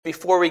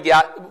before we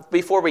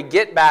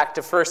get back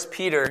to 1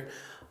 Peter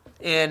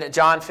in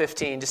John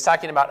 15, just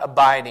talking about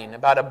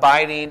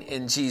abiding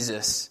in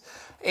Jesus.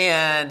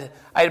 And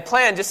I had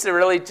planned just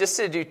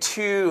to do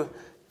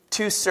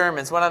two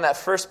sermons, one on that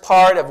first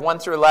part of 1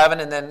 through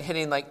 11, and then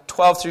hitting like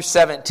 12 through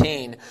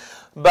 17.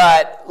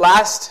 But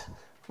last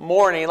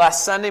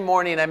Sunday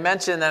morning, I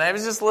mentioned that I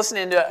was just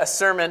listening to a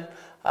sermon,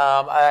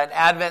 an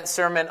Advent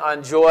sermon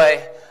on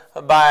joy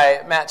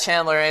by Matt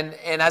Chandler.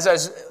 And as I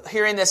was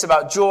hearing this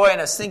about joy,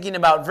 and I was thinking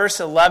about verse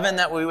 11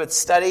 that we would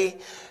study,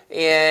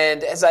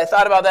 and as I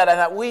thought about that, I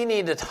thought we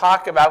need to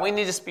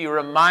just be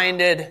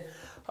reminded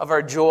of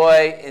our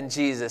joy in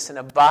Jesus and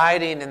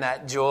abiding in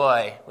that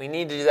joy. We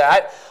need to do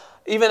that.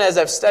 Even as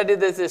I've studied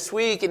this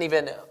week and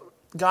even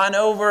gone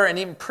over and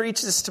even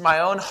preached this to my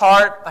own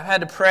heart, I've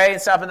had to pray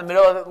and stop in the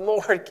middle of it.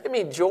 Lord, give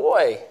me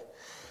joy.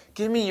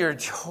 Give me your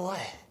joy.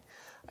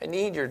 I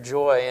need your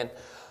joy. And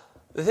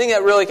the thing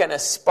that really kind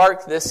of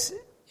sparked this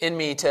in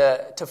me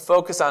to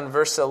focus on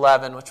verse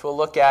 11, which we'll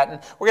look at. And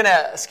we're going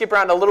to skip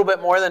around a little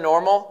bit more than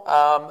normal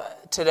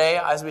today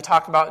as we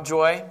talk about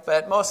joy,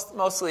 but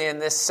mostly in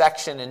this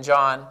section in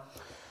John.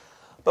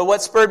 But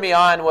what spurred me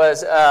on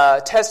was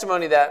a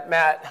testimony that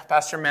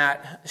Pastor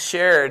Matt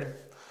shared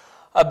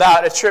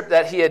about a trip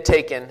that he had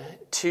taken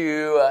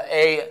to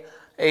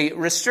a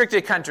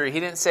restricted country. He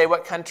didn't say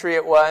what country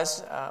it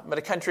was, but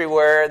a country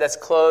that's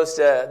closed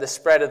to the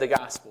spread of the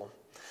gospel.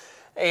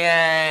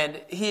 And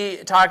he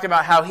talked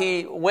about how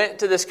he went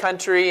to this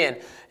country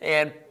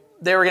and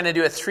they were going to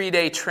do a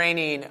 3-day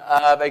training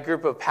of a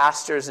group of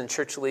pastors and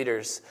church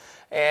leaders.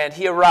 And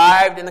he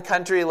arrived in the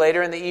country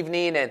later in the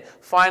evening and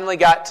finally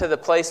got to the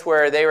place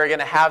where they were going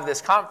to have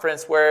this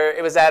conference, where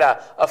it was at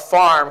a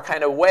farm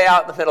kind of way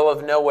out in the middle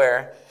of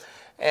nowhere.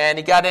 And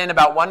he got in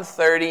about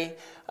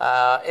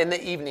 1:30 in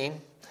the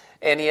evening,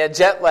 and he had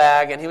jet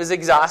lag, and he was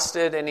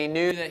exhausted, and he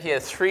knew that he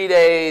had 3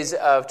 days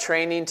of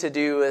training to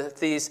do with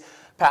these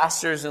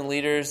pastors and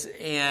leaders,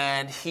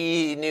 and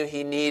he knew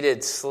he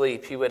needed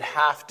sleep. He would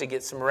have to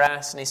get some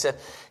rest, and he said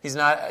he's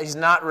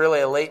not really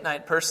a late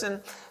night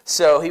person,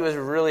 so he was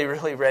really,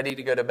 really ready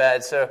to go to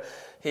bed. So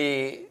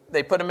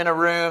they put him in a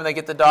room, they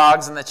get the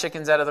dogs and the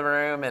chickens out of the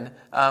room and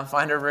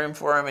find a room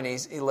for him, and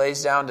he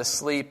lays down to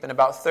sleep. And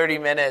about 30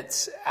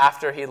 minutes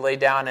after he lay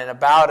down and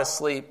about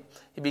asleep,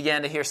 he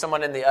began to hear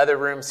someone in the other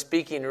room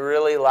speaking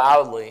really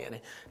loudly. And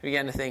he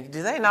began to think,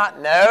 do they not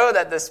know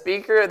that the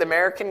speaker, the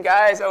American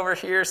guy, is over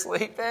here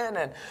sleeping?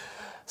 And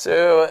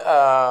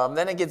so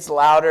then it gets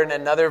louder, and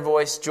another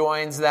voice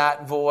joins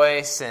that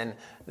voice, and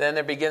then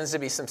there begins to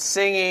be some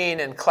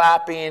singing and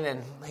clapping,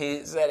 and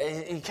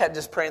he kept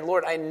just praying,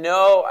 Lord, I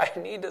know I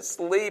need to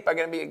sleep. I'm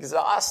going to be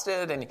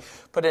exhausted. And he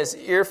put his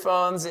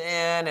earphones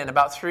in, and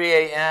about 3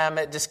 a.m.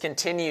 it just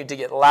continued to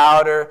get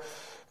louder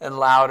and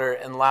louder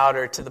and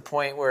louder to the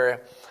point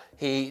where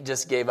he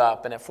just gave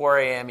up. And at 4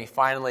 a.m. he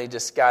finally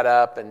just got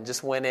up and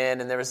just went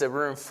in, and there was a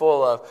room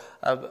full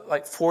of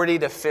like 40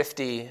 to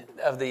 50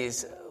 of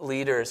these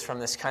leaders from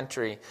this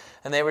country.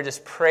 And they were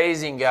just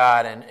praising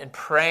God and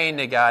praying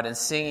to God and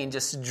singing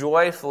just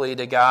joyfully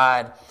to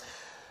God.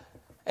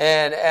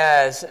 And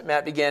as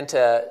Matt began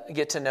to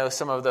get to know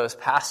some of those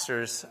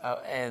pastors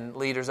and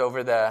leaders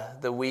over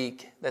the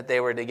week that they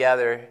were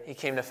together, he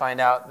came to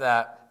find out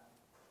that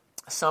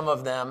some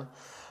of them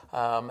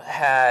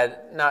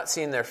had not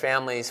seen their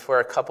families for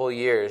a couple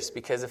years,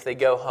 because if they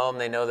go home,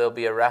 they know they'll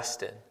be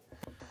arrested.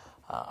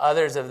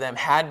 Others of them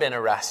had been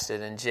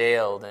arrested and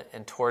jailed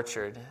and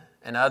tortured.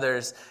 And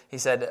others, he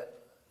said,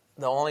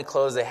 the only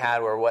clothes they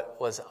had were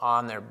what was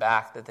on their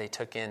back that they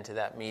took into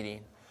that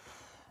meeting.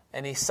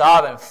 And he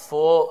saw them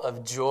full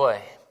of joy.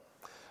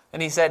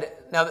 And he said,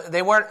 now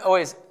they weren't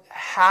always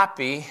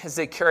happy, as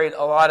they carried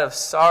a lot of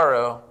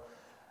sorrow,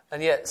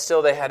 and yet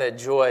still they had a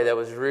joy that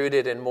was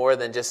rooted in more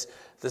than just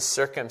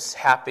the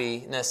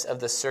happiness of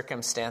the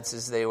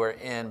circumstances they were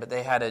in, but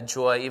they had a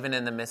joy even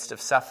in the midst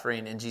of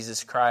suffering in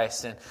Jesus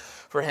Christ. And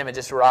for him, it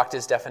just rocked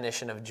his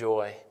definition of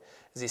joy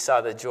as he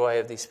saw the joy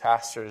of these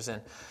pastors.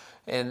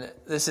 And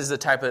this is the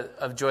type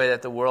of joy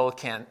that the world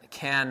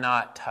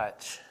cannot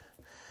touch.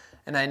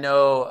 And I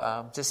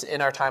know just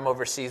in our time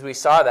overseas, we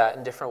saw that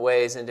in different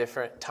ways, in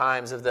different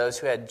times, of those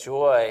who had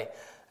joy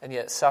and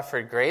yet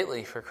suffered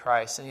greatly for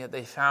Christ, and yet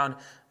they found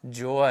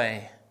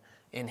joy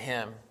in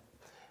him.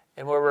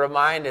 And we're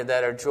reminded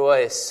that our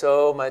joy is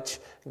so much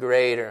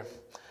greater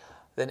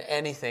than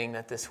anything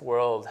that this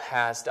world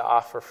has to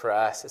offer for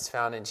us. It's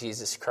found in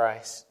Jesus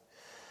Christ.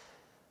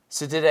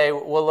 So today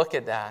we'll look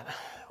at that.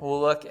 We'll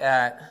look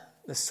at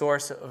the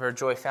source of our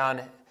joy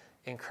found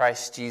in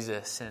Christ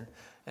Jesus,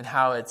 and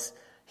how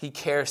he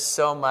cares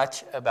so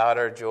much about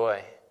our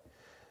joy,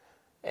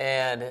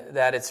 and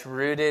that it's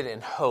rooted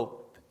in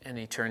hope and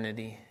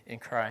eternity in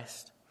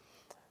Christ.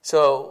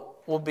 So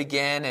we'll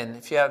begin, and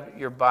if you have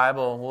your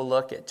Bible, we'll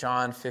look at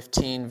John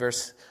 15,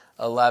 verse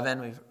 11.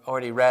 We've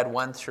already read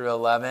 1 through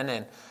 11,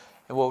 and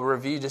we'll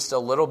review just a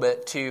little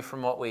bit, too,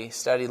 from what we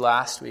studied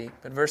last week.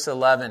 But verse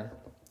 11,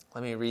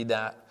 let me read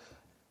that.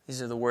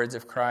 These are the words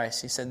of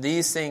Christ. He said,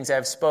 "These things I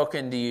have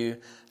spoken to you,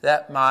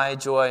 that my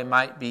joy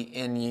might be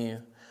in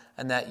you,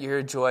 and that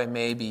your joy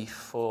may be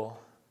full.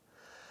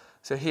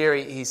 So here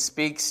he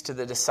speaks to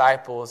the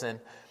disciples,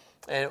 and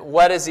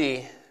what has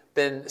he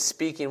been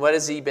speaking? What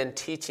has he been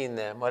teaching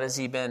them? What has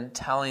he been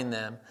telling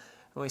them?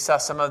 And we saw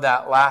some of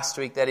that last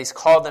week, that he's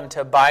called them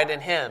to abide in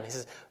him. He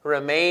says,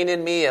 remain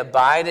in me,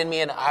 abide in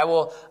me, and I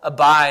will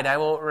abide. I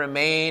will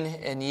remain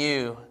in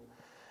you.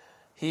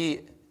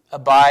 He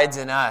abides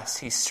in us.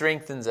 He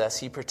strengthens us.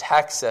 He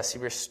protects us. He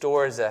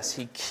restores us.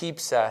 He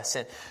keeps us.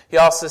 And he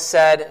also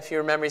said, if you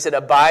remember, he said,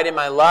 abide in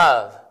my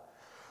love.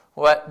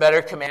 What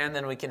better command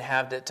than we can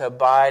have to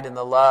abide in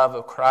the love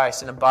of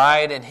Christ and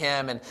abide in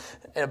him and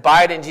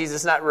abide in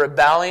Jesus, not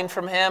rebelling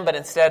from him, but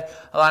instead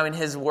allowing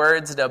his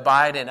words to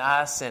abide in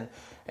us.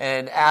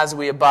 And as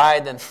we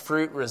abide, then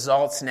fruit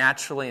results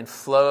naturally and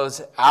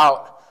flows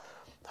out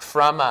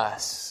from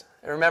us.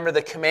 And remember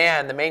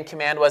the main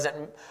command wasn't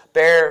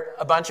bear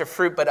a bunch of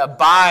fruit, but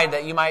abide,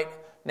 that you might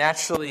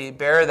naturally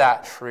bear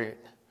that fruit.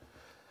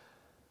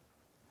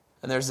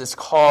 And there's this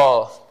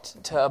call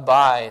to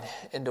abide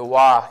and to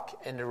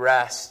walk and to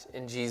rest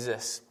in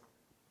Jesus.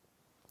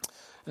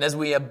 And as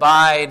we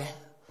abide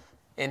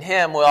in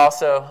him, we'll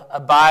also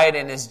abide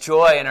in his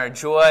joy, and our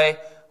joy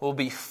will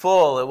be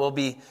full. It will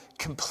be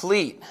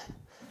complete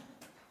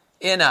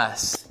in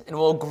us, and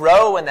we'll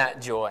grow in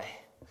that joy.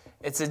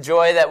 It's a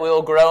joy that we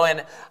will grow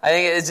in. I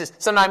think it's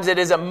just, sometimes it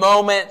is a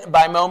moment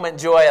by moment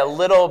joy, a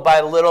little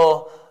by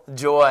little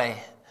joy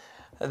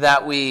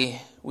that we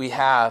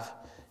have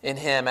in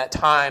him. At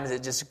times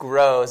it just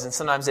grows, and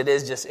sometimes it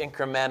is just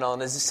incremental,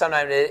 and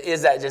sometimes it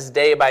is that just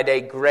day by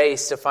day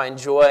grace to find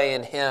joy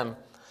in him.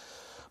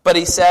 But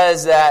he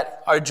says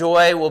that our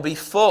joy will be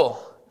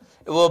full.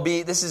 It will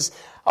be, this is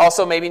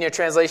also maybe in your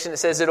translation it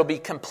says it'll be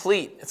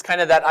complete. It's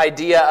kind of that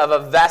idea of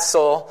a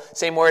vessel,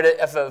 same word,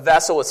 if a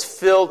vessel is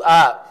filled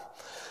up,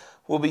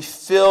 will be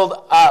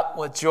filled up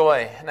with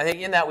joy. And I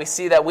think in that we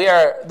see that we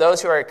are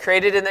those who are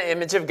created in the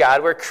image of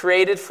God. We're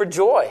created for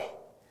joy.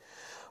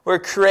 We're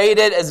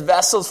created as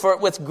vessels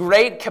with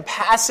great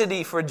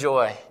capacity for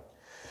joy.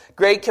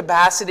 Great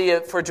capacity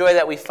for joy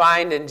that we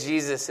find in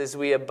Jesus as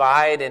we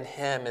abide in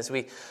him, as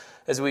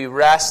we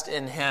rest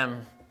in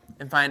him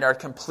and find our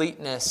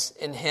completeness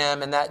in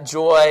him. And that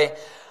joy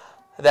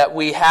that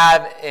we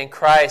have in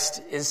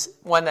Christ is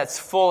one that's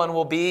full and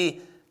will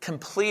be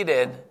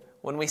completed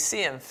when we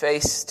see him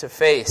face to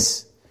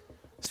face.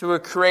 So we're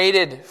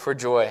created for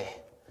joy.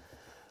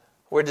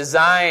 We're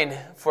designed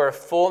for a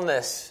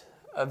fullness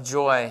of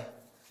joy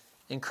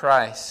in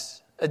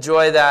Christ. A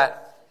joy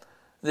that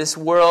this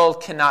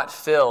world cannot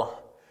fill.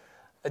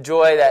 A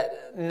joy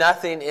that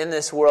nothing in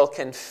this world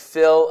can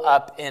fill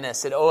up in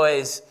us. It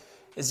always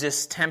is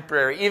just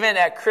temporary. Even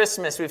at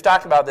Christmas, we've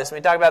talked about this. We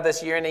talk about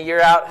this year in and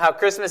year out, how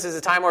Christmas is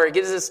a time where it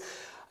gives us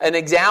an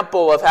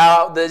example of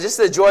how just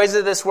the joys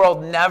of this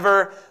world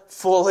never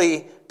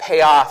fully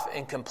pay off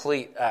and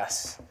complete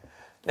us.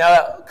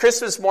 Now,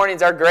 Christmas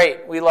mornings are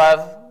great. We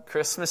love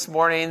Christmas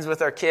mornings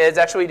with our kids.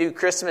 Actually, we do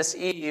Christmas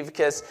Eve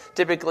because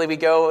typically we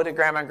go to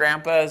Grandma and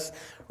Grandpa's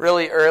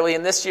really early.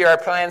 And this year our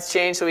plans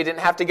changed, so we didn't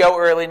have to go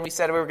early. And we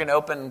said we were going to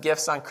open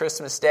gifts on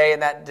Christmas Day,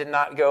 and that did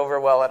not go over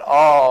well at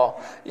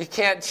all. You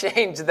can't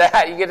change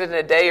that. You get it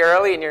a day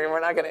early, and we're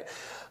not going to.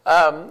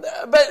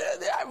 But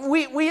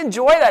we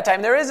enjoy that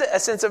time. There is a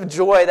sense of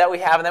joy that we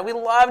have, and that we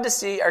love to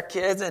see our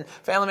kids and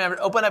family members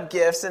open up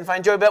gifts and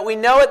find joy. But we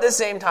know at the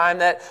same time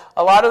that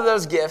a lot of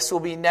those gifts will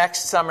be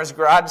next summer's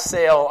garage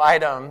sale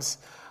items,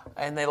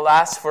 and they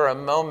last for a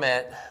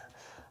moment,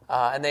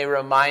 and they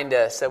remind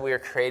us that we are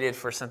created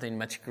for something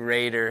much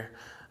greater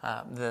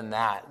than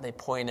that. They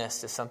point us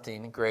to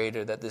something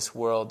greater that this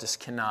world just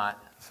cannot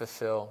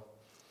fulfill.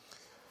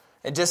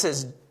 And just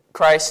as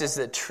Christ is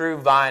the true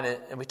vine,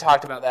 and we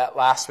talked about that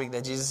last week,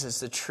 that Jesus is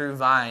the true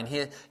vine.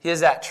 He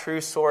is that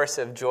true source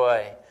of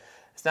joy.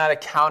 It's not a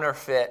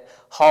counterfeit,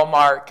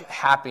 hallmark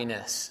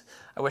happiness.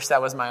 I wish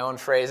that was my own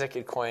phrase I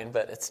could coin,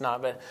 but it's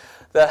not. But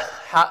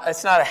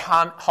it's not a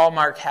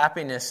hallmark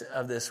happiness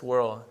of this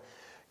world.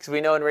 Because we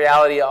know in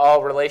reality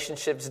all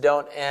relationships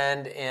don't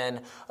end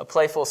in a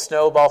playful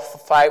snowball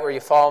fight where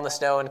you fall in the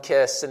snow and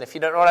kiss. And if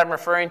you don't know what I'm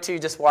referring to,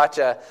 just watch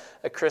a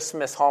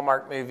Christmas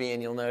Hallmark movie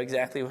and you'll know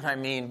exactly what I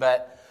mean.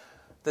 But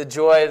the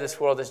joy of this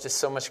world is just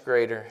so much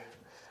greater.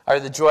 Or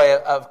the joy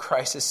of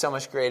Christ is so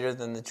much greater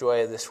than the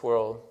joy of this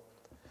world.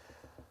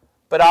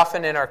 But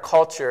often in our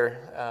culture,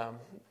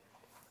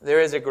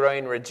 there is a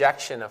growing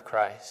rejection of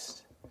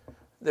Christ.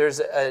 There's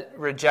a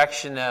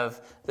rejection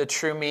of the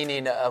true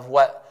meaning of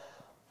what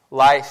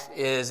life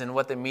is and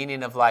what the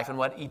meaning of life and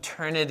what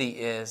eternity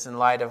is in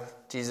light of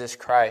Jesus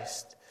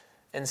Christ.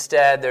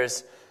 Instead,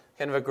 there's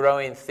kind of a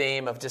growing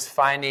theme of just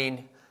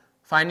finding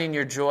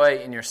your joy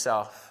in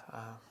yourself.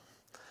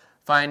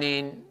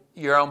 Finding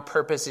your own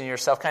purpose in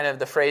yourself, kind of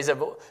the phrase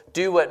of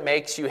do what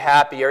makes you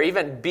happy, or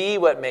even be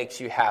what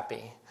makes you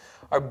happy,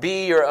 or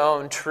be your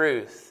own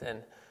truth.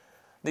 And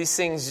these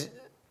things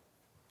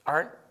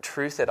aren't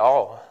truth at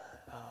all.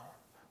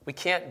 We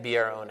can't be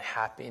our own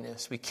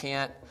happiness. We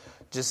can't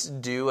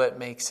just do what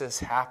makes us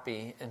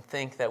happy and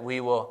think that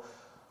we will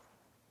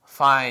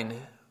find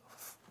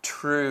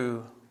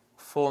true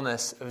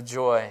fullness of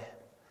joy.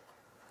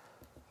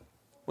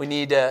 We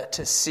need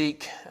to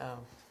seek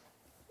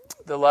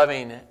the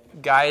loving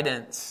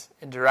guidance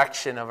and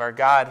direction of our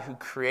God who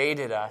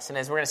created us. And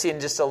as we're going to see in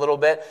just a little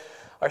bit,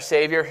 our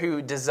Savior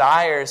who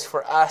desires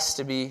for us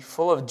to be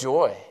full of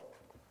joy.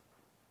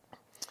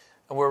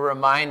 And we're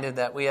reminded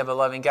that we have a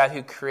loving God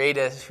who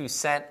created us, who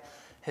sent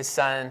His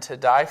Son to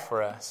die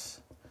for us,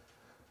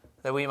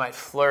 that we might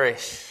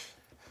flourish.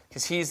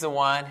 Because He's the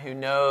one who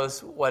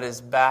knows what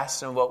is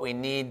best and what we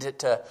need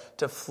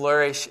to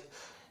flourish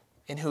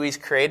in who He's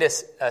created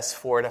us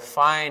for, to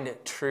find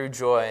true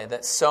joy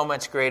that's so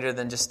much greater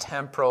than just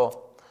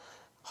temporal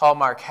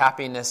hallmark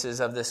happinesses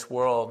of this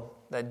world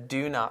that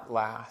do not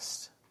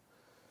last.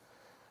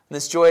 And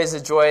this joy is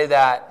a joy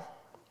that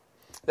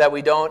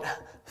we don't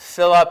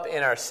fill up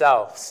in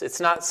ourselves. It's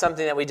not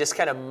something that we just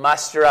kind of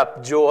muster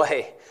up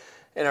joy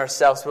in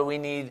ourselves, but we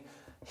need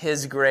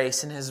His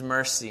grace and His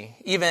mercy.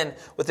 Even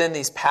within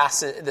this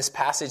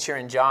passage here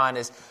in John,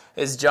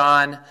 as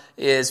John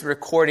is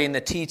recording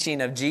the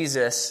teaching of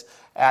Jesus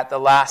at the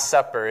Last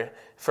Supper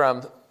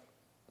from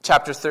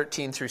chapter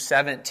 13 through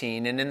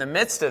 17. And in the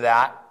midst of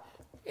that,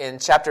 in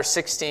chapter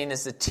 16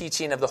 is the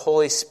teaching of the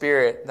Holy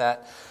Spirit,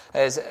 that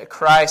as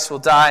Christ will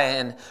die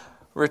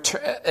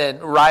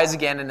and rise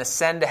again and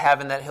ascend to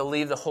heaven, that He'll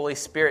leave the Holy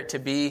Spirit to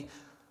be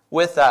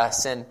with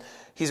us. And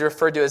He's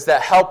referred to as the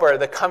helper,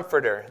 the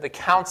comforter, the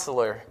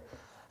counselor.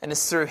 And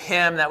it's through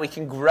Him that we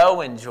can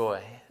grow in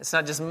joy. It's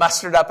not just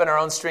mustered up in our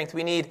own strength.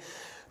 We need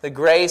the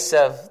grace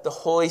of the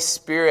Holy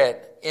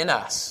Spirit in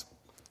us.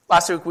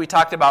 Last week we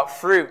talked about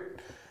fruit.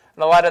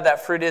 And a lot of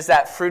that fruit is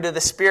that fruit of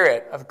the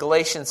Spirit of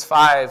Galatians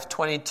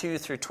 5:22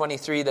 through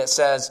 23 that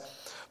says,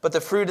 "But the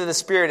fruit of the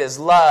Spirit is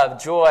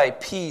love, joy,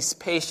 peace,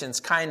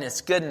 patience,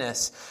 kindness,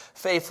 goodness,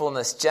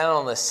 faithfulness,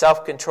 gentleness,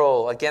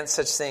 self-control. Against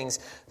such things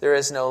there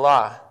is no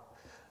law."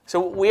 So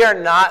we are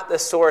not the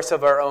source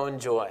of our own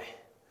joy.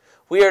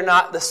 We are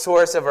not the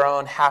source of our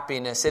own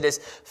happiness. It is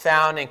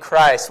found in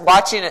Christ.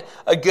 Watching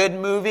a good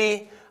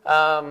movie,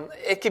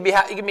 it can be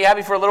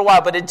happy for a little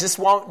while, but it just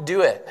won't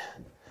do it.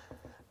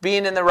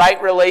 Being in the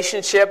right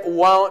relationship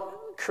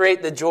won't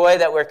create the joy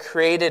that we're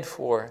created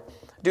for.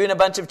 Doing a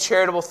bunch of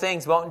charitable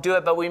things won't do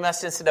it, but we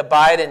must instead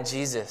abide in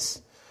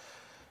Jesus,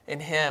 in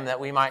Him, that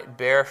we might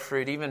bear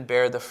fruit, even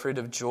bear the fruit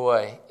of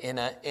joy in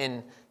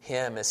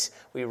Him as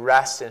we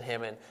rest in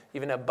Him and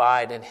even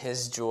abide in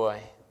His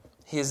joy.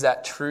 He is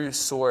that true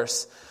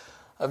source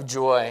of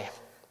joy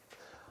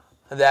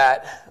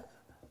that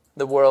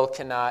the world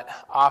cannot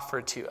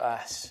offer to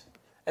us.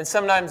 And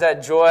sometimes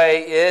that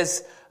joy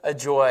is a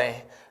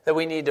joy that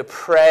we need to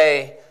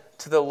pray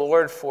to the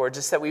Lord for,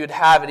 just that we would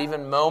have it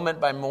even moment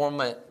by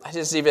moment.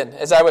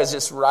 As I was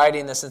just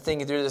writing this and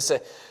thinking through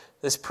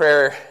this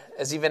prayer,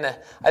 I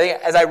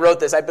think as I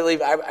wrote this, I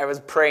believe I was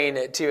praying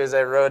it too as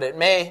I wrote it.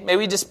 May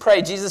we just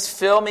pray, Jesus,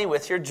 fill me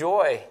with your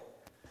joy.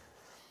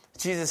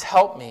 Jesus,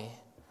 help me.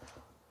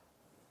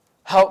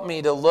 Help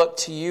me to look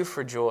to you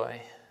for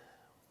joy.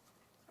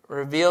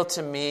 Reveal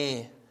to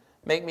me,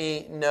 make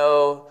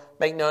known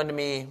to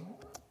me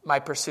my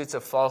pursuits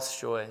of false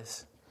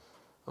joys,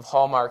 of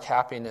hallmark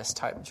happiness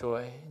type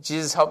joy.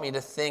 Jesus, help me to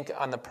think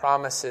on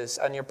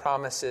your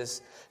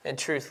promises and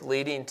truth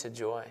leading to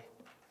joy.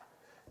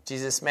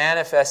 Jesus,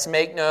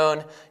 make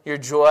known your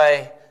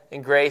joy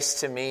and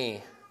grace to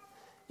me,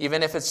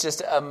 even if it's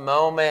just a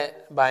moment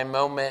by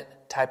moment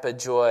type of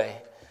joy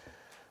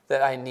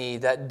that I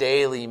need, that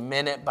daily,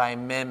 minute by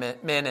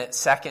minute,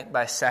 second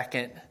by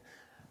second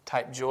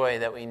type joy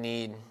that we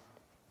need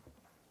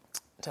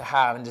to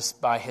have, and just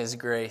by His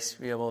grace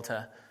be able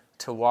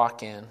to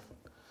walk in.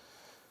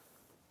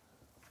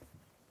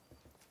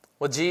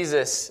 Well,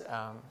 Jesus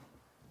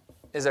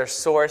is our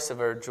source of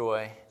our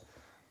joy,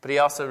 but He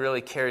also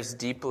really cares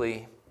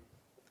deeply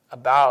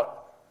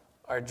about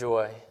our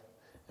joy.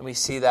 And we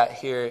see that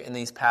here in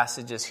these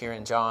passages here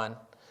in John.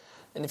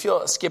 And if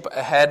you'll skip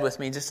ahead with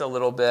me just a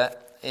little bit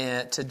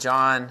to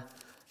John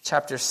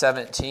chapter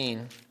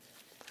 17.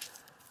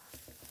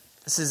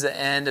 This is the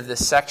end of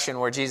this section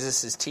where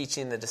Jesus is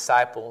teaching the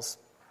disciples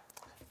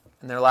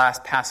in their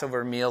last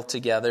Passover meal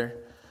together.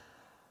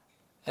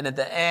 And at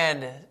the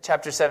end,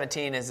 chapter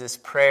 17 is this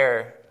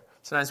prayer.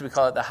 Sometimes we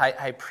call it the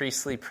high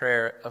priestly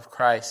prayer of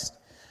Christ.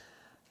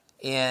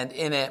 And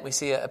in it, we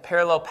see a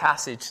parallel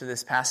passage to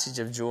this passage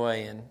of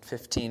joy in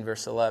 15,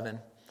 verse 11.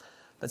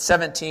 But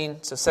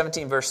 17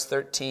 verse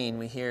 13,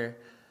 we hear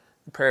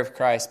the prayer of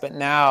Christ. "But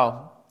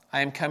now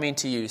I am coming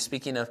to you,"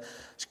 speaking of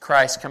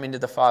Christ coming to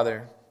the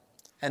Father,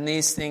 "and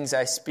these things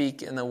I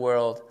speak in the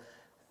world,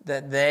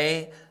 that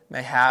they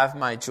may have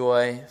my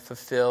joy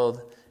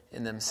fulfilled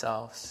in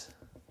themselves."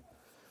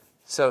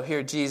 So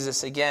here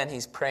Jesus, again,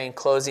 He's praying,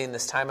 closing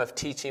this time of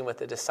teaching with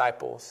the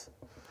disciples.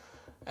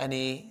 And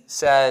He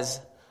says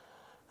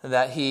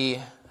that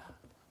He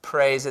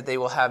prays that they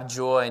will have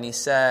joy. And He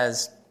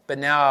says, "But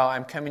now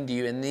I'm coming to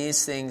you, and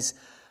these things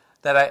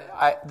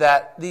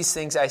these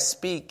things I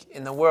speak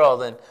in the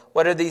world." And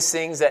what are these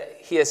things that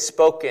He has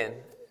spoken?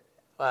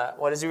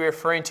 What is He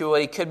referring to?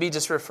 Well, He could be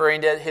just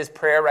referring to His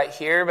prayer right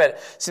here, but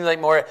it seems like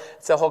more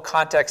it's the whole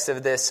context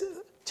of this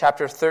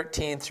chapter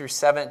 13 through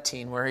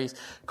 17, where he's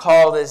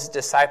called his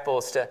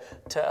disciples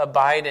to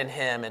abide in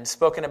him and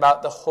spoken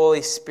about the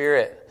Holy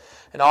Spirit.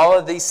 And all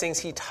of these things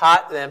he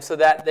taught them so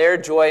that their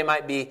joy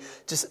might be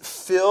just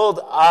filled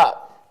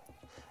up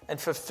and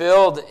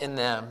fulfilled in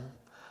them.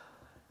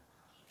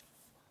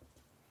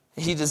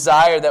 He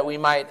desired that we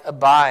might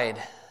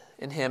abide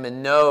in him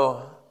and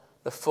know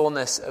the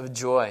fullness of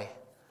joy.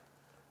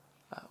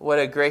 What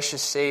a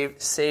gracious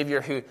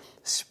Savior who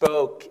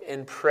spoke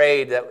and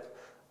prayed that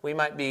we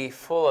might be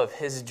full of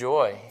his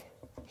joy.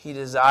 He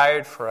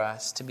desired for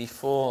us to be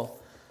full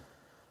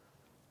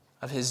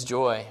of his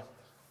joy.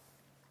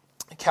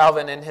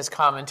 Calvin, in his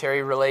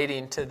commentary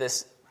relating to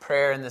this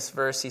prayer in this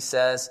verse, he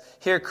says,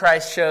 here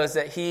Christ shows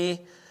that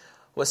he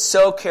was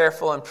so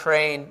careful in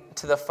praying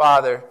to the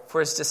Father for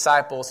his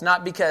disciples,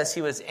 not because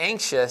he was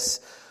anxious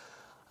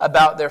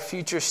about their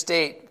future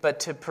state,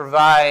 but to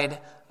provide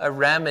a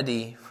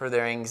remedy for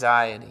their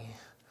anxiety.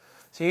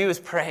 So he was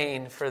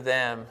praying for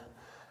them.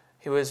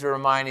 He was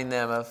reminding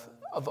them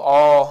of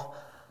all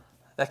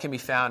that can be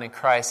found in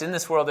Christ. In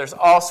this world, there's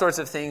all sorts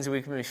of things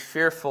we can be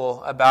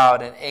fearful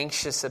about and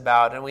anxious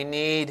about, and we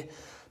need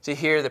to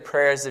hear the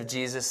prayers of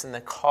Jesus and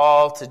the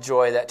call to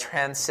joy that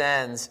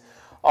transcends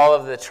all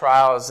of the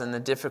trials and the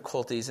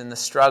difficulties and the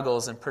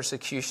struggles and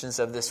persecutions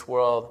of this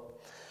world,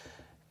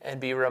 and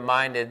be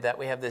reminded that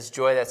we have this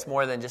joy that's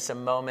more than just a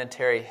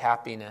momentary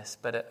happiness,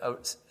 but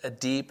a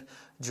deep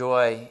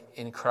joy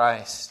in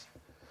Christ.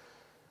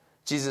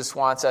 Jesus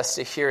wants us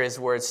to hear his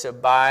words, to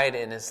abide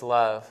in his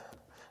love,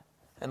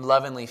 and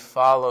lovingly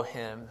follow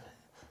him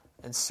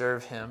and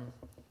serve him.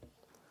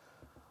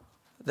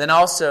 Then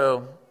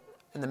also,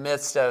 in the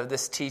midst of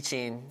this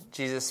teaching,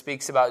 Jesus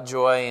speaks about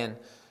joy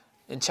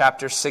in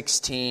chapter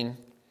 16,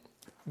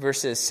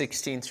 verses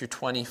 16 through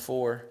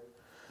 24.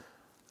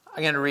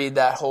 I'm going to read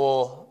that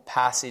whole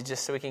passage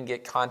just so we can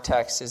get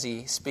context as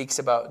he speaks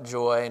about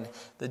joy and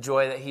the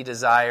joy that he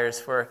desires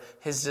for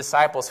his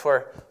disciples,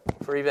 for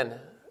even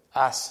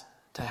us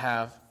to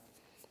have.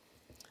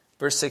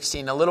 Verse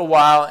 16, a little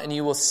while and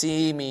you will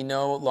see me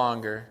no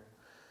longer.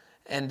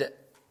 And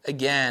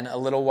again, a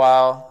little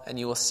while and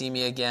you will see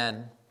me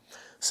again.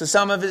 So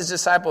some of his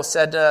disciples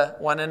said to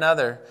one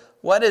another,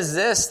 what is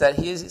this that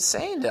he is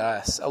saying to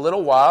us? A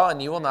little while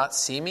and you will not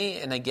see me,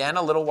 and again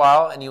a little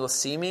while and you will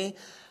see me,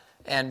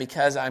 and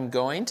because I'm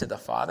going to the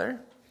Father?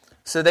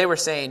 So they were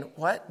saying,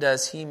 what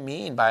does he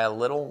mean by a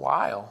little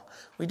while?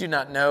 We do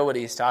not know what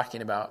he's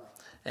talking about.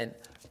 And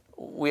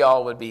we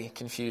all would be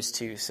confused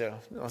too, so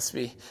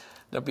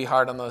don't be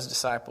hard on those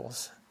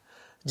disciples.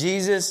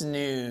 Jesus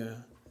knew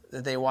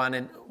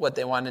that what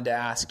they wanted to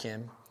ask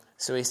him.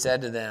 So he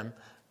said to them,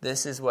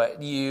 is this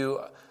what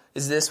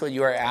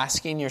you are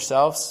asking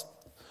yourselves?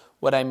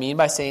 What I mean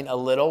by saying a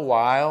little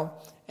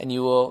while and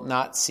you will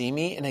not see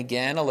me, and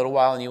again a little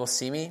while and you will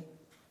see me?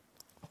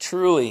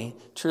 Truly,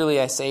 truly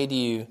I say to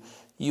you,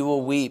 you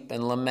will weep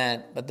and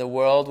lament, but the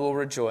world will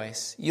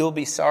rejoice. You will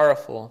be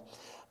sorrowful,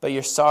 but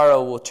your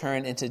sorrow will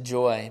turn into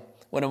joy.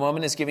 When a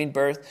woman is giving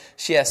birth,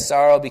 she has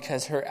sorrow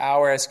because her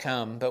hour has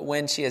come. But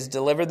when she has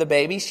delivered the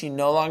baby, she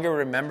no longer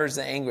remembers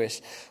the anguish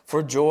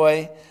for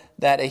joy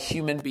that a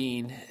human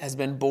being has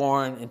been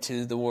born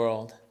into the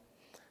world.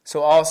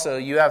 So also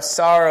you have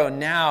sorrow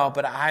now,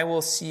 but I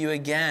will see you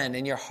again,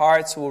 and your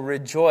hearts will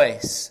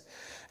rejoice,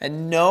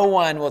 and no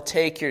one will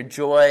take your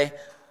joy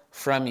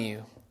from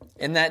you.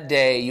 In that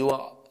day you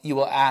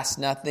will ask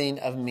nothing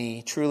of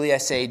me. Truly I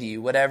say to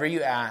you, whatever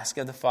you ask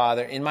of the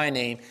Father in my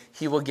name,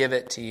 he will give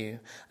it to you.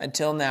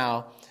 Until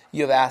now,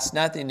 you have asked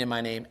nothing in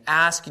my name.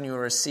 Ask and you will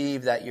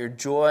receive, that your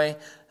joy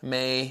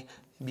may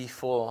be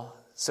full.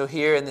 So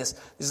here in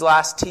these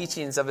last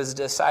teachings of his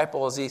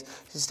disciples,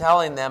 he's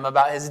telling them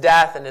about his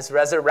death and his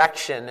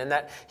resurrection, and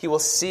that he will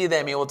see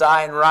them, he will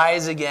die and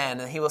rise again,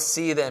 and he will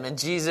see them. And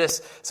Jesus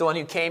is the one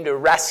who came to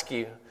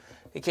rescue.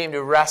 He came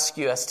to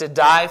rescue us, to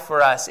die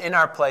for us in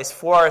our place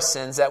for our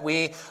sins, that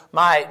we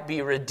might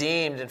be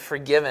redeemed and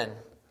forgiven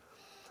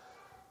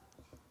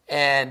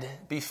and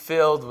be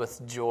filled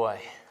with joy.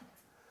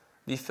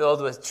 Be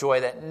filled with joy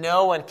that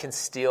no one can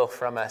steal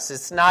from us.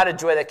 It's not a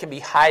joy that can be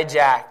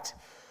hijacked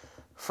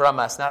from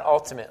us, not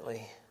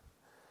ultimately.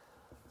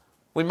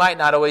 We might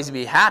not always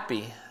be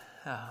happy.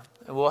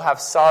 And we'll have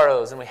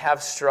sorrows and we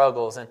have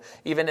struggles. And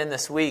even in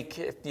this week,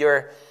 if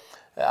you're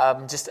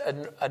just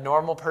a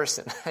normal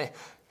person,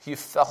 you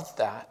felt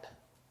that.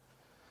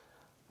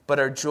 But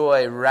our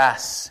joy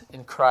rests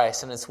in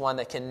Christ, and it's one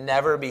that can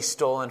never be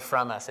stolen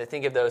from us. I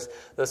think of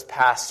those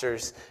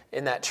pastors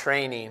in that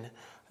training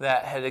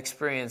that had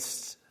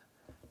experienced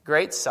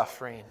great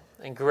suffering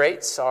and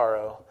great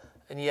sorrow,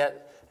 and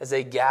yet as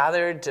they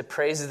gathered to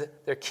praise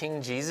their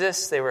King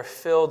Jesus, they were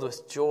filled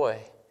with joy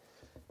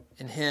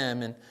in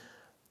him.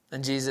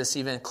 And Jesus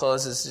even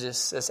closes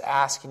just as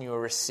ask and you will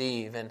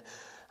receive. And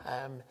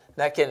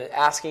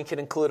asking can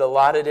include a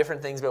lot of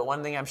different things, but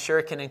one thing I'm sure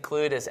it can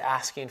include is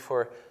asking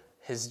for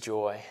his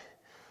joy,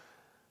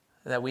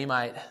 that we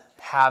might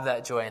have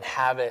that joy and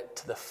have it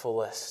to the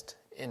fullest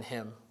in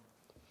him.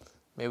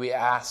 May we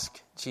ask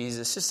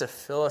Jesus just to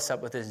fill us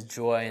up with his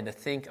joy and to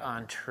think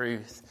on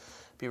truth,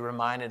 be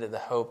reminded of the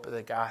hope of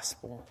the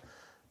gospel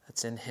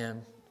that's in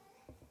him.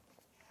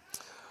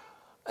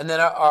 And then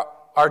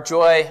our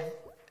joy,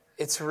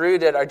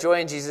 our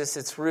joy in Jesus,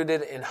 it's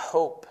rooted in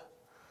hope.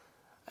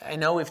 I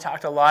know we've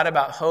talked a lot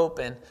about hope,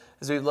 and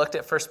as we've looked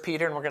at 1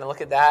 Peter, and we're going to look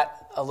at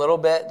that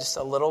just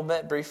a little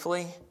bit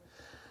briefly.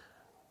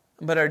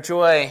 But our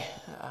joy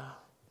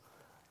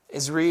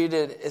is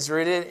rooted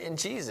in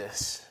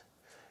Jesus.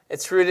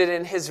 It's rooted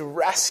in his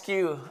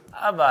rescue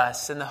of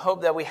us and the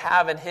hope that we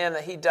have in him,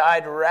 that he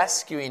died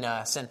rescuing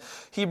us. And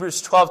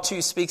Hebrews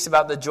 12:2 speaks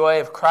about the joy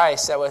of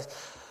Christ that was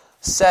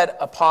set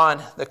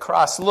upon the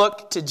cross.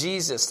 Look to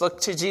Jesus,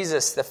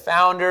 the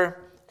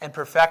founder and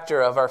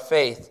perfecter of our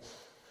faith,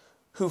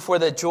 who for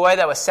the joy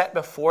that was set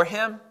before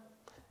him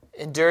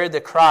endured the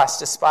cross,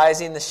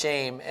 despising the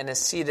shame, and is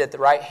seated at the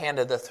right hand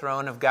of the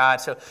throne of God.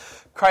 So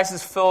Christ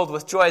is filled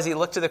with joy as he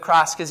looked to the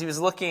cross, because he was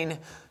looking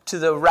to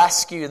the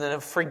rescue,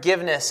 the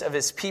forgiveness of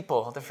his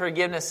people, the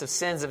forgiveness of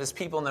sins of his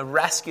people, and the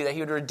rescue that he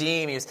would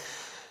redeem. He was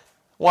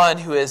one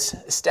who is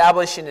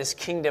establishing his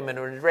kingdom and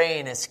would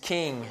reign as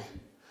king.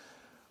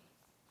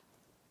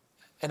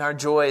 And our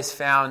joy is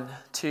found,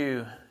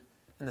 too,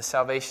 in the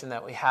salvation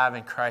that we have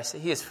in Christ, that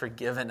he has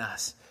forgiven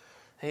us,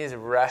 that he has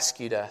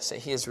rescued us, that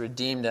he has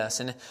redeemed us.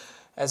 And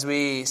as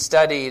we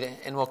studied,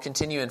 and we'll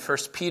continue in 1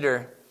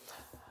 Peter,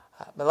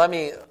 but let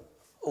me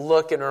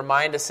look and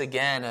remind us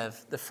again of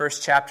the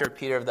first chapter of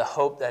Peter, of the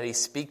hope that he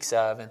speaks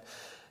of. And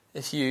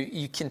if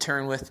you can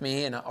turn with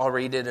me, and I'll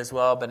read it as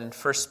well, but in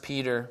 1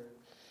 Peter,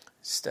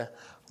 just a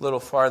little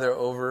farther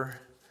over,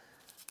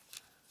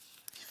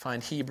 you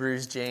find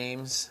Hebrews,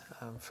 James,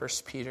 1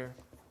 Peter.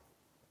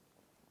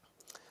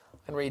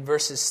 And read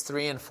verses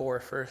 3 and 4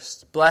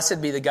 first.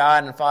 Blessed be the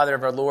God and Father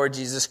of our Lord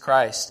Jesus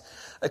Christ.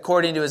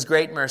 According to his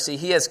great mercy,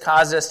 he has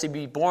caused us to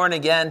be born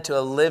again to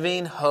a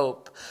living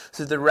hope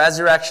through the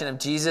resurrection of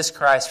Jesus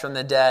Christ from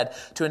the dead,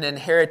 to an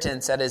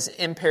inheritance that is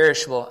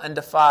imperishable,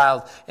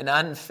 undefiled, and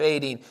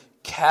unfading,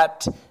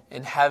 kept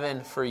in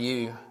heaven for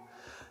you.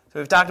 So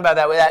we've talked about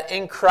that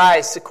in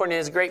Christ, according to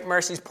his great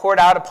mercies poured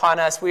out upon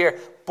us, we are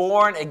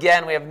born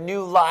again. We have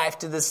new life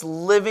to this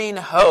living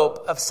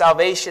hope of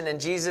salvation in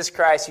Jesus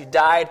Christ, who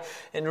died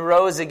and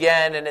rose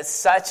again. And it's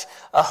such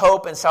a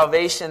hope and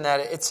salvation that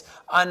it's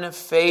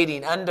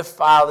unfading,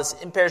 undefiled, it's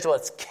imperishable,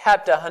 it's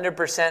kept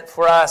 100%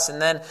 for us. And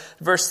then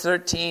verse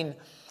 13,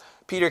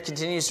 Peter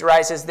continues to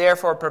write, says,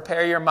 therefore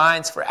prepare your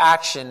minds for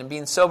action, and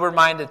being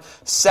sober-minded,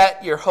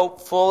 set your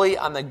hope fully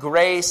on the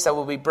grace that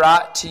will be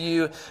brought to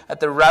you at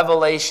the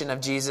revelation of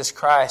Jesus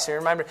Christ. So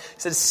remember, he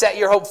says, set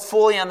your hope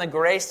fully on the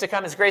grace to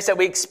come. It's grace that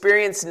we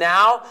experience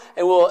now,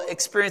 and we'll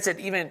experience it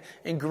even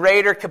in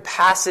greater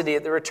capacity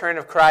at the return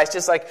of Christ.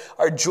 Just like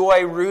our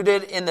joy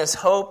rooted in this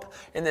hope,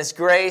 in this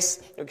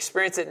grace, we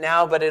experience it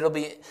now, but it'll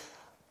be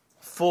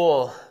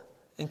full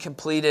and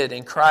completed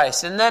in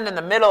Christ. And then in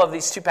the middle of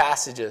these two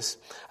passages,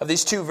 of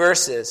these two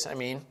verses,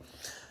 we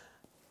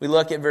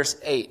look at verse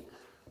 8.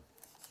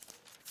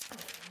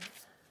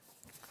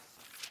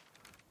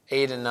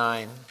 8 and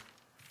 9.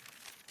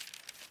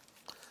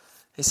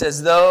 He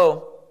says,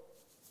 though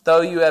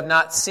you have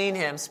not seen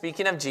him,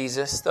 speaking of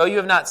Jesus, though you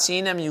have not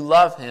seen him, you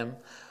love him.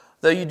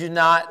 Though you do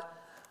not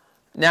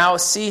now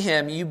see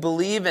him, you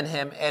believe in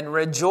him and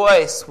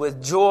rejoice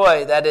with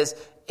joy that is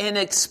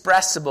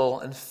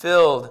inexpressible and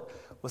filled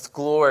with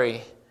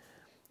glory.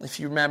 If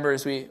you remember,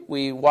 as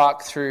we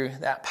walked through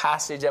that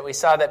passage, that we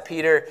saw that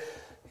Peter,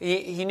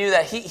 he knew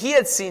that he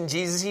had seen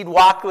Jesus. He'd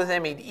walked with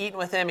him. He'd eaten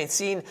with him. He'd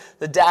seen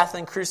the death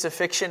and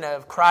crucifixion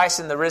of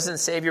Christ and the risen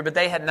Savior, but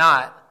they had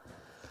not.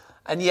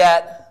 And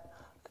yet,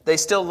 they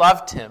still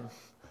loved him.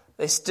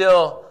 They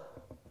still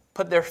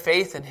put their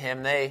faith in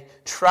him. They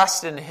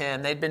trusted in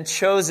him. They'd been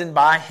chosen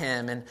by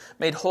him and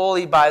made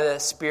holy by the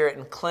Spirit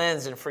and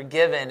cleansed and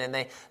forgiven, and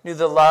they knew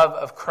the love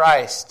of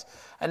Christ.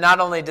 And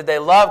not only did they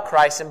love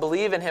Christ and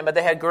believe in him, but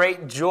they had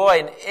great joy,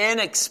 an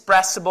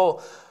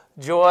inexpressible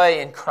joy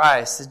in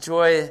Christ, the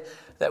joy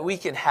that we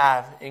can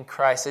have in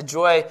Christ, a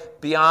joy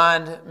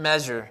beyond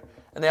measure.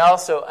 And they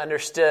also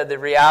understood the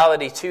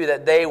reality, too,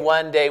 that they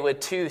one day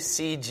would, too,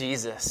 see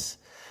Jesus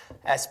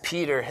as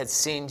Peter had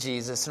seen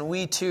Jesus. And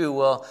we, too,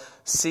 will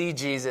see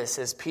Jesus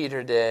as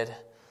Peter did.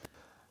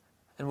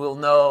 And we'll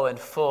know in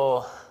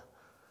full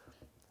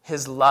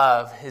his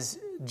love, his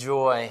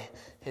joy,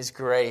 his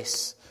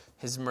grace,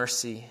 his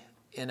mercy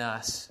in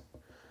us.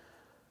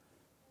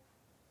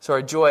 So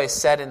our joy is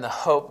set in the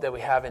hope that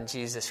we have in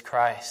Jesus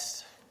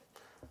Christ.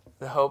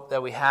 The hope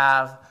that we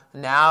have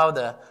now,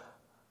 the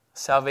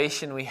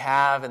salvation we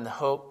have, and the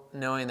hope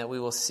knowing that we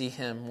will see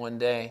him one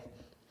day.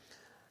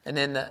 And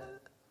in a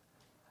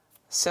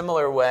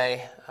similar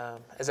way,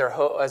 as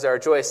our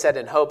joy is set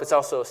in hope, it's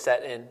also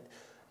set in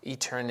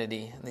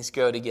eternity. And these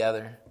go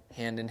together,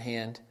 hand in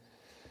hand.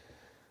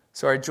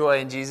 So our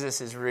joy in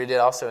Jesus is rooted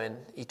also in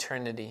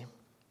eternity.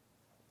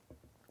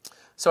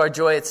 So our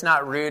joy, it's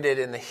not rooted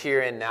in the here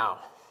and now.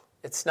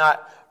 It's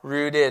not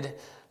rooted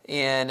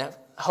in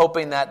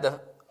hoping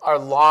that our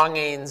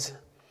longings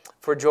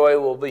for joy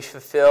will be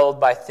fulfilled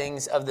by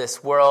things of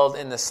this world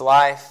in this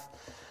life.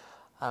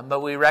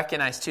 But we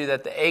recognize, too,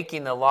 that the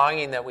aching, the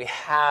longing that we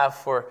have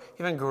for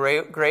even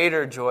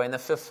greater joy and the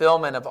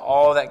fulfillment of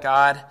all that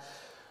God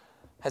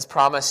has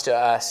promised to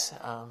us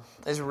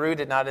is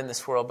rooted not in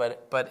this world,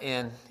 but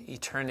in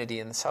eternity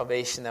and the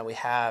salvation that we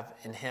have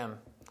in Him.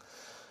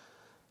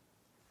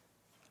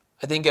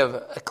 I think of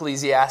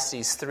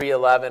Ecclesiastes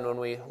 3:11 when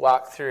we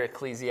walk through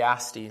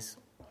Ecclesiastes,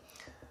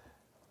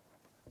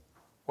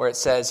 where it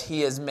says,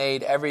 He has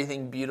made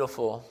everything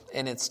beautiful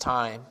in its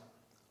time.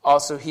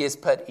 Also, He has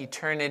put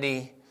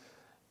eternity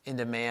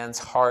into man's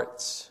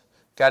hearts.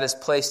 God has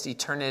placed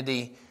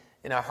eternity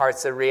in our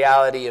hearts, the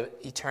reality of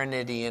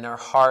eternity in our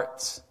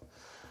hearts.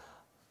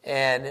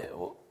 And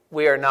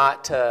we are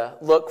not to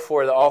look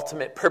for the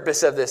ultimate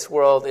purpose of this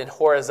world in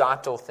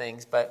horizontal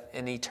things, but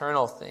in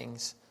eternal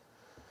things.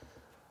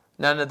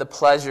 None of the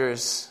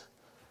pleasures,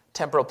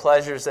 temporal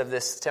pleasures of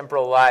this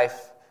temporal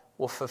life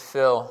will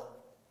fulfill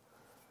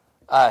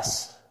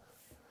us.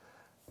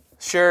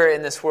 Sure,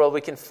 in this world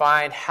we can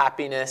find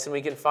happiness and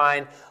we can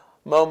find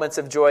moments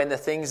of joy in the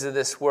things of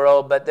this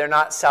world, but they're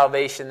not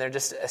salvation. They're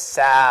just a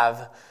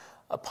salve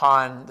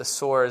upon the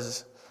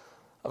sores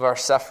of our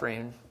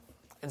suffering.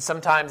 And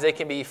sometimes they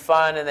can be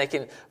fun and they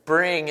can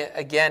bring,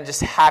 again,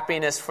 just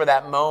happiness for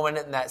that moment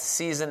and that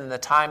season and the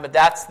time, but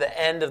that's the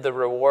end of the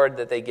reward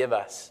that they give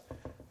us.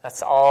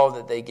 That's all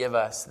that they give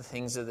us, the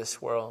things of this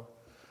world.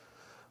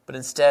 But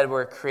instead,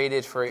 we're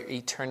created for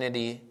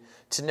eternity,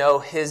 to know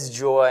His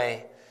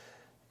joy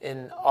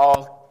in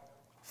all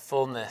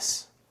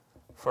fullness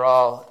for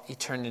all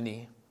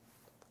eternity.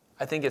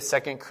 I think of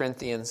 2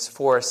 Corinthians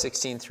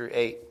 4:16 through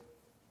 8.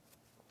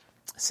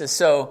 It says,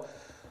 So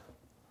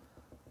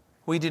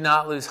we do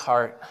not lose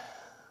heart.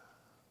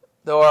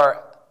 Though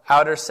our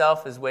outer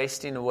self is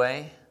wasting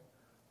away,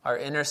 our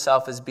inner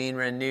self is being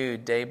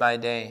renewed day by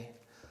day.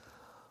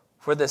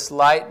 For this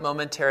light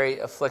momentary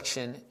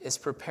affliction is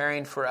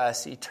preparing for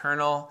us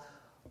eternal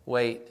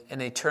weight,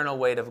 an eternal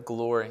weight of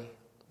glory,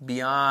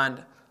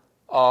 beyond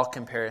all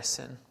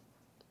comparison.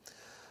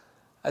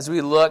 As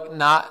we look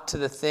not to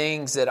the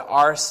things that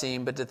are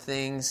seen, but to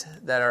things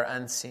that are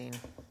unseen.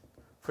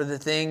 For the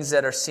things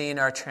that are seen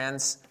are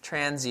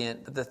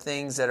transient, but the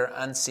things that are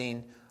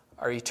unseen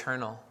are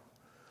eternal.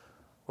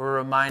 We're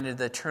reminded of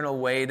the eternal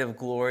weight of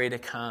glory to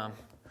come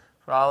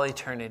for all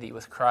eternity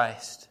with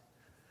Christ.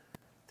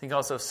 Think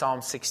also of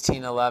Psalm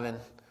 16:11.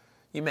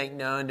 You make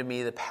known to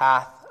me the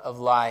path of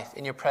life.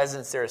 In your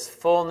presence there is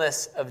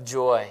fullness of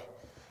joy.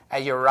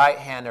 At your right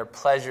hand are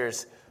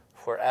pleasures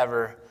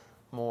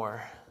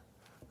forevermore.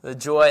 The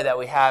joy that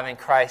we have in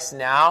Christ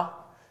now,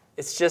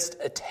 it's just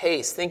a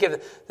taste. Think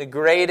of the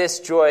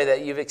greatest joy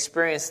that you've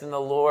experienced in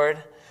the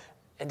Lord.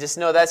 And just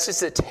know that's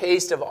just a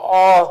taste of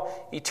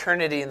all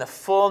eternity and the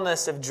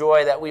fullness of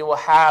joy that we will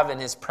have in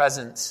His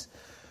presence.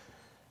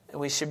 And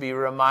we should be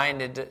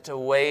reminded to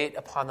wait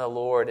upon the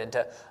Lord and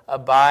to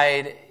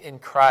abide in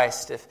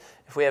Christ. If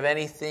we have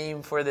any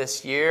theme for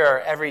this year or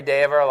every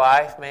day of our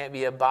life, may it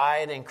be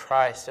abide in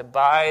Christ,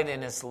 abide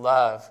in His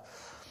love.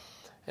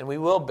 And we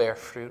will bear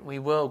fruit. We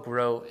will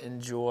grow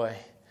in joy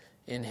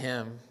in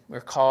Him.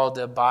 We're called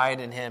to abide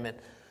in Him. And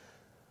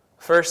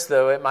first,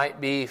 though, it might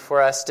be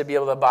for us to be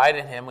able to abide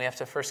in Him, we have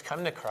to first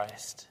come to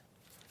Christ.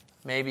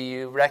 Maybe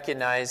you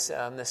recognize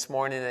this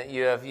morning that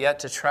you have yet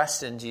to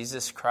trust in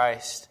Jesus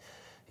Christ.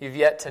 You've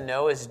yet to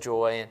know His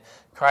joy, and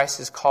Christ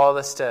has called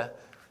us to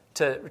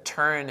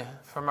turn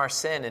from our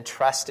sin and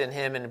trust in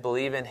Him and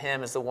believe in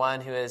Him as the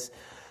one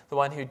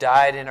who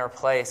died in our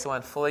place, the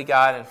one fully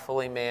God and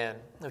fully man,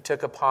 who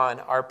took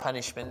upon our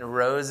punishment and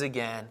rose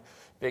again,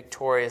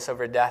 victorious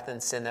over death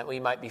and sin, that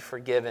we might be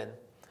forgiven,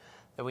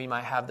 that we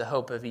might have the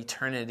hope of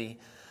eternity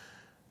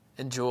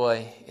and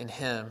joy in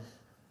Him.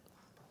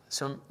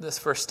 So this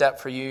first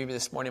step for you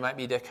this morning might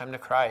be to come to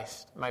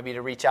Christ. It might be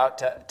to reach out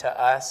to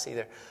us,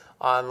 either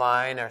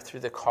online or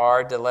through the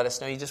card, to let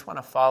us know you just want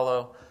to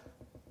follow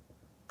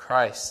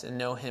Christ and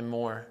know Him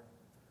more.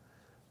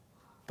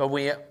 But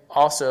we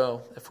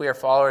also, if we are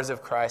followers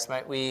of Christ,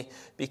 might we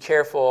be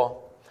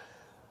careful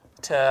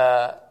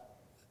to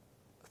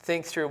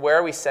think through, where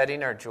are we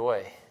setting our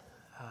joy?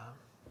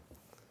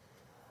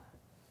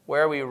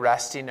 Where are we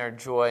resting our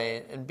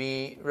joy? And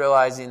be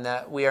realizing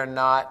that we are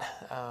not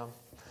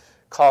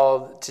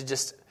called to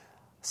just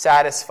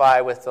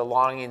satisfy with the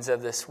longings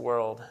of this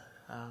world,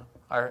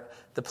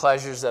 the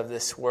pleasures of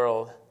this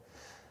world.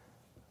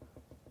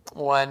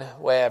 One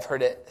way I've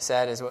heard it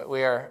said is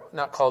we are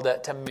not called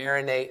to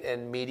marinate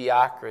in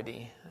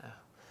mediocrity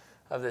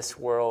of this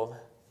world.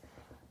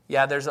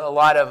 Yeah, there's a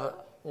lot of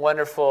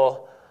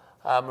wonderful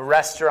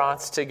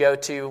restaurants to go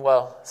to,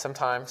 well,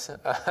 sometimes.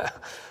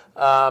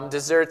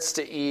 Desserts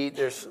to eat.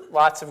 There's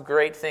lots of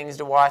great things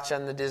to watch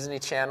on the Disney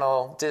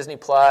Channel, Disney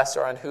Plus,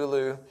 or on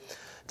Hulu.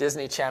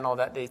 Disney Channel,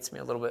 that dates me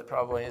a little bit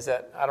probably. Is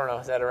that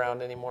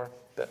around anymore?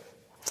 But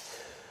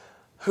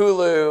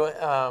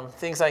Hulu,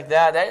 things like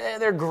that.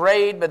 They're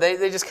great, but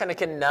they just kind of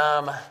can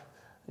numb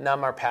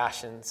our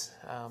passions,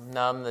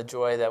 numb the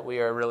joy that we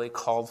are really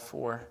called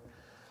for.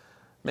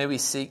 May we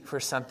seek for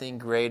something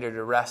greater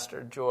to rest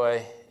our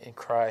joy in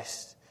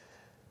Christ.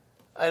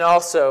 And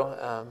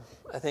also,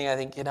 I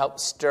think can help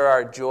stir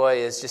our joy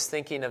is just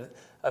thinking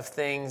of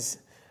things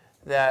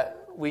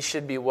that we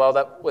should be welled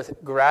up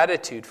with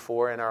gratitude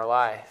for in our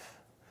life.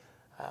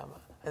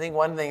 I think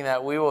one thing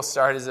that we will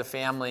start as a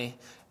family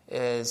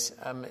is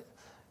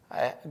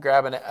I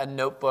grab a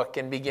notebook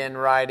and begin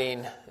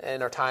writing,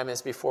 and our time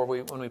is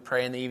when we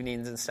pray in the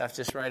evenings and stuff,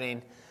 just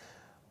writing,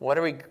 what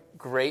are we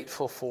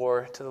grateful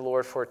for to the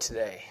Lord for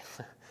today?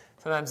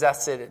 Sometimes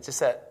that's it, just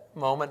that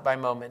moment by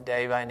moment,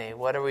 day by day.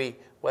 What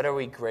are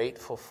we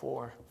grateful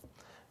for?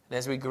 And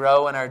as we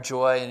grow in our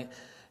joy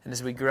and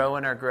as we grow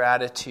in our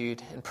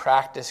gratitude and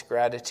practice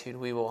gratitude,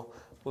 we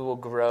will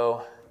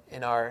grow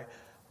in our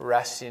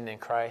resting in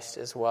Christ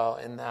as well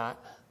in that.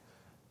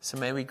 So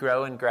may we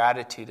grow in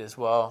gratitude as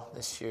well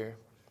this year.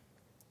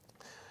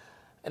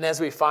 And as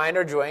we find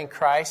our joy in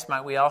Christ,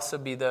 might we also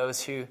be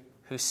those who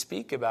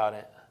speak about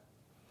it.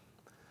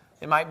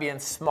 It might be in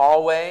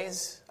small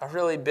ways or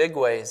really big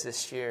ways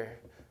this year.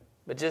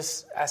 But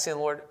just asking the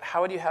Lord,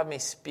 how would you have me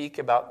speak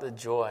about the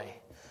joy?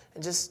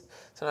 And just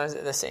sometimes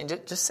they're saying,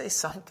 just say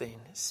something.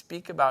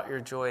 Speak about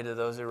your joy to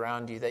those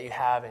around you that you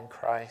have in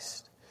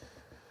Christ.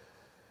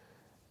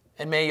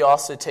 And may you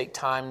also take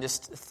time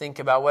just to think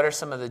about what are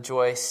some of the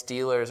joy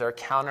stealers or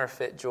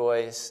counterfeit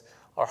joys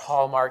or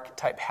hallmark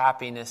type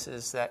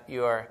happinesses that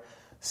you are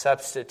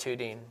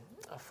substituting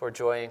for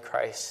joy in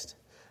Christ.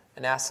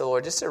 And ask the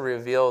Lord just to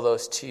reveal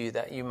those to you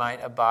that you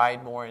might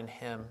abide more in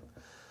Him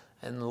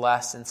and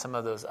less in some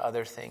of those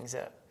other things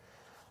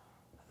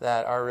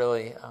that are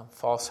really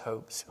false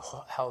hopes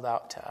held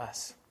out to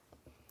us.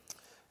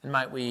 And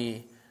might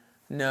we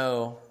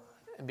know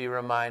and be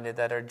reminded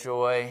that our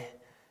joy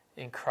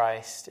in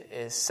Christ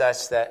is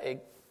such that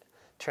it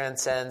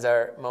transcends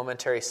our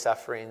momentary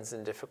sufferings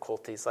and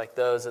difficulties, like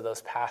those of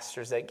those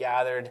pastors that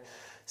gathered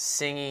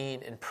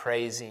singing and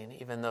praising,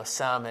 even though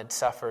some had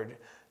suffered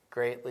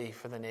greatly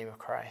for the name of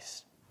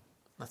Christ.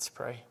 Let's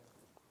pray.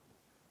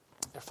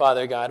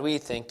 Father God, we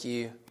thank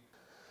you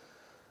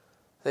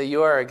that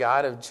you are a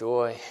God of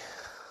joy.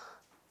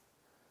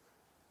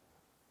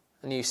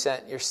 And you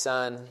sent your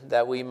Son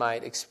that we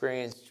might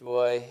experience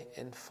joy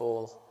in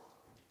full.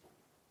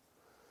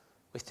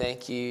 We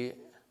thank you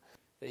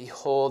that you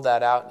hold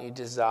that out and you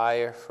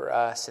desire for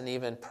us and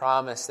even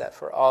promise that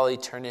for all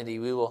eternity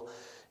we will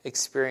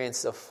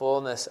experience the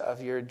fullness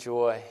of your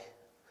joy,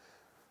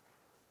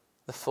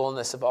 the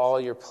fullness of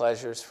all your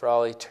pleasures for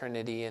all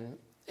eternity. And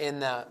in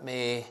that,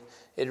 may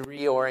it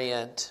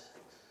reorient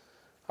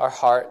our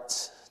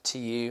hearts to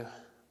you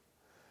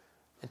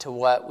and to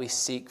what we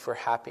seek for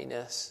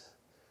happiness.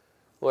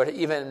 Lord,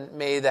 even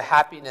may the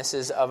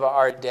happinesses of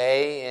our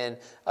day and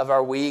of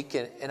our week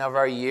and of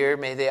our year,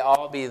 may they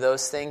all be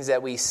those things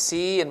that we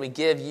see and we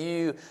give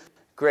you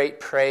great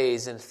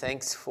praise and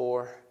thanks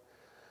for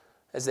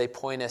as they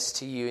point us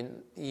to you,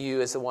 and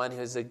you as the one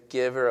who is the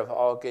giver of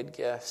all good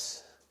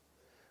gifts.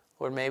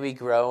 Lord, may we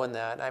grow in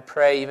that. And I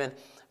pray even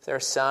if there are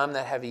some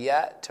that have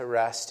yet to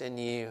rest in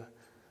you,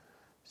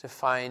 to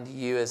find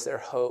you as their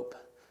hope,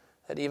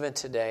 that even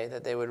today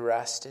that they would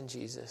rest in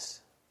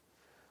Jesus.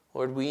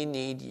 Lord, we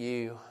need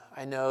you.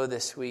 I know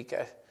this week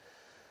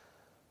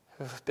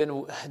have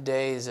been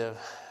days of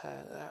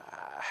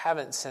I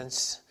haven't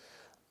sensed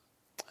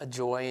a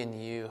joy in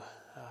you.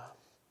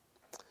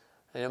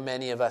 I know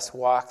many of us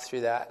walk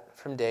through that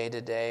from day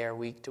to day or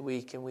week to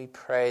week, and we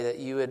pray that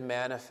you would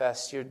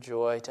manifest your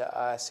joy to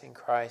us in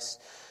Christ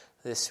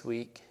this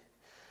week,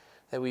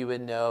 that we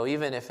would know,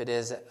 even if it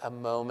is a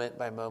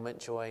moment-by-moment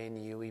joy in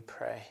you, we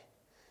pray.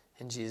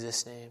 In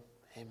Jesus' name,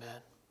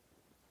 amen.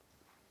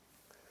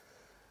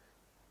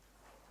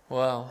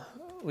 Well,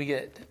 we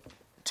get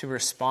to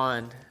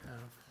respond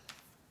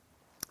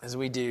as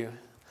we do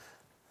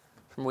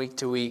from week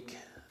to week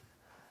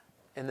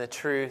in the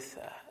truth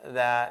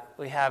that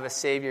we have a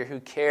Savior who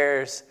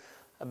cares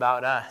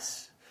about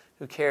us,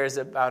 who cares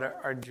about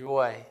our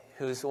joy,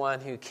 who's one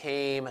who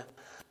came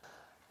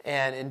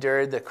and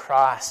endured the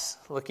cross,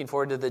 looking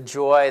forward to the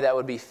joy that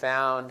would be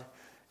found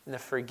in the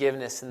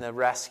forgiveness and the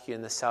rescue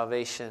and the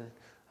salvation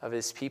of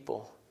his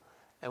people.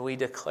 And we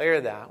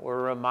declare that.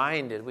 We're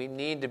reminded. We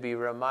need to be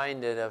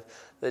reminded of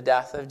the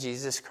death of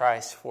Jesus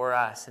Christ for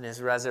us and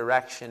his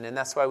resurrection. And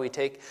that's why we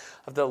take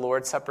of the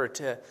Lord's Supper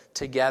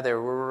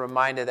together. We're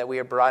reminded that we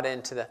are brought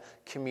into the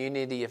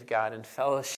community of God and fellowship